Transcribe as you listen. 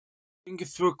think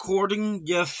it's recording.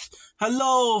 Yes.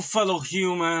 Hello, fellow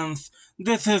humans.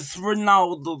 This is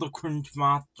Ronaldo the Cringe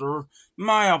Master.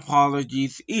 My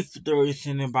apologies if there is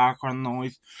any background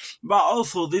noise. But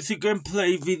also, this is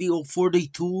gameplay video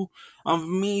 42 of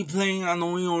me playing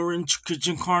Annoying Orange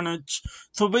Kitchen Carnage.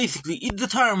 So basically, if the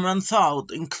time runs out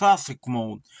in classic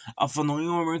mode of Annoying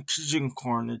Orange Kitchen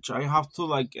Carnage, I have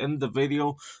to end the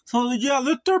video. So yeah,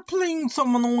 let's start playing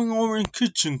some Annoying Orange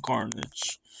Kitchen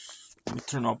Carnage. Let me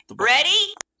turn up the volume.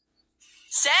 Ready?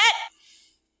 Set?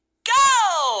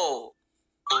 Go!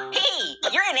 Hey,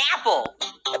 you're an apple.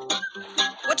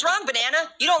 What's wrong, Banana?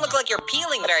 You don't look like you're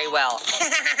peeling very well.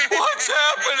 What's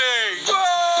happening?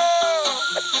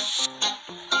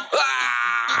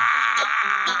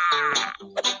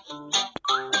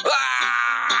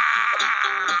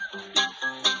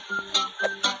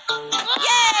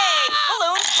 Yay!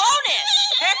 Balloon bonus!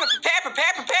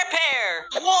 Prepare!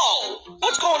 Whoa!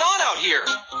 What's going on out here?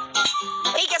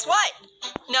 Hey, guess what?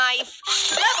 Knife.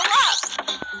 Level up!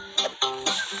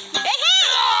 Hey!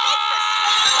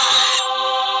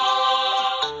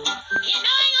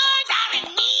 Annoying orange are in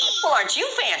me! Well, aren't you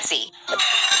fancy?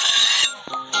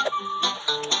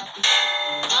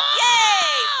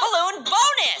 Yay! Balloon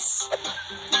bonus!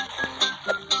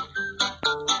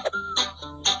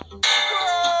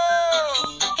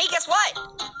 Hey, guess what?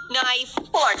 Knife.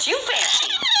 Well, aren't you fancy?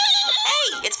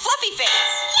 Hey, it's Fluffy Face!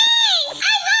 Yay! I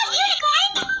love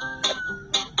unicorns!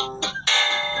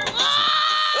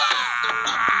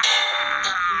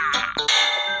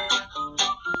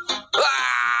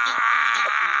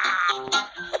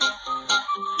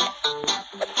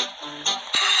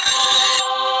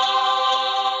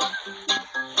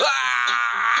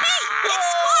 Hey, it's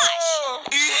Squash!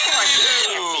 Aren't you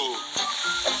fancy?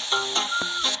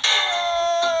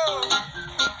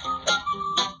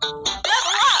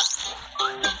 Level up!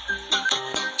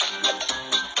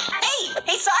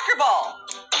 Hey, soccer ball!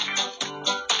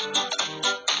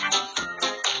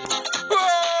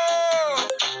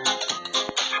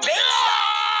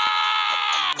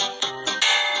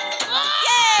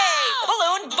 Yay!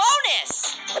 Balloon bonus!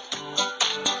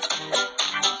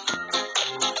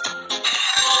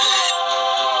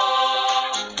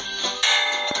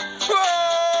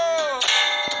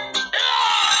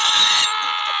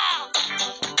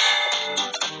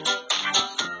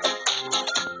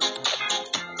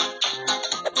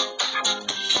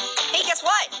 Hey, guess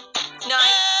what?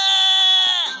 Knife.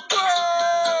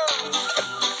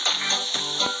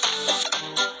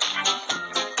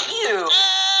 Ew.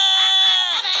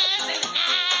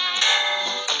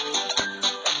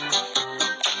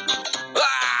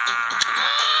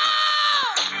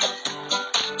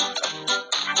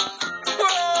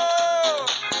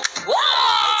 Whoa!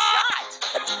 It's shot.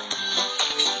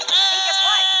 Hey, guess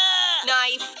what?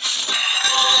 Knife.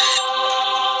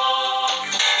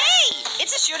 Hey,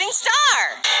 it's a shooting star.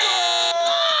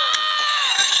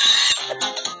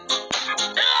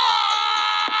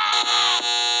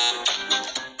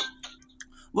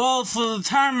 Well, so the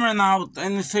time ran out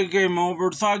and it's a game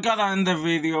over, so I gotta end the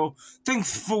video.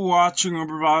 Thanks for watching,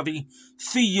 everybody.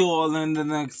 See you all in the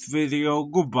next video.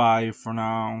 Goodbye for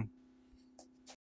now.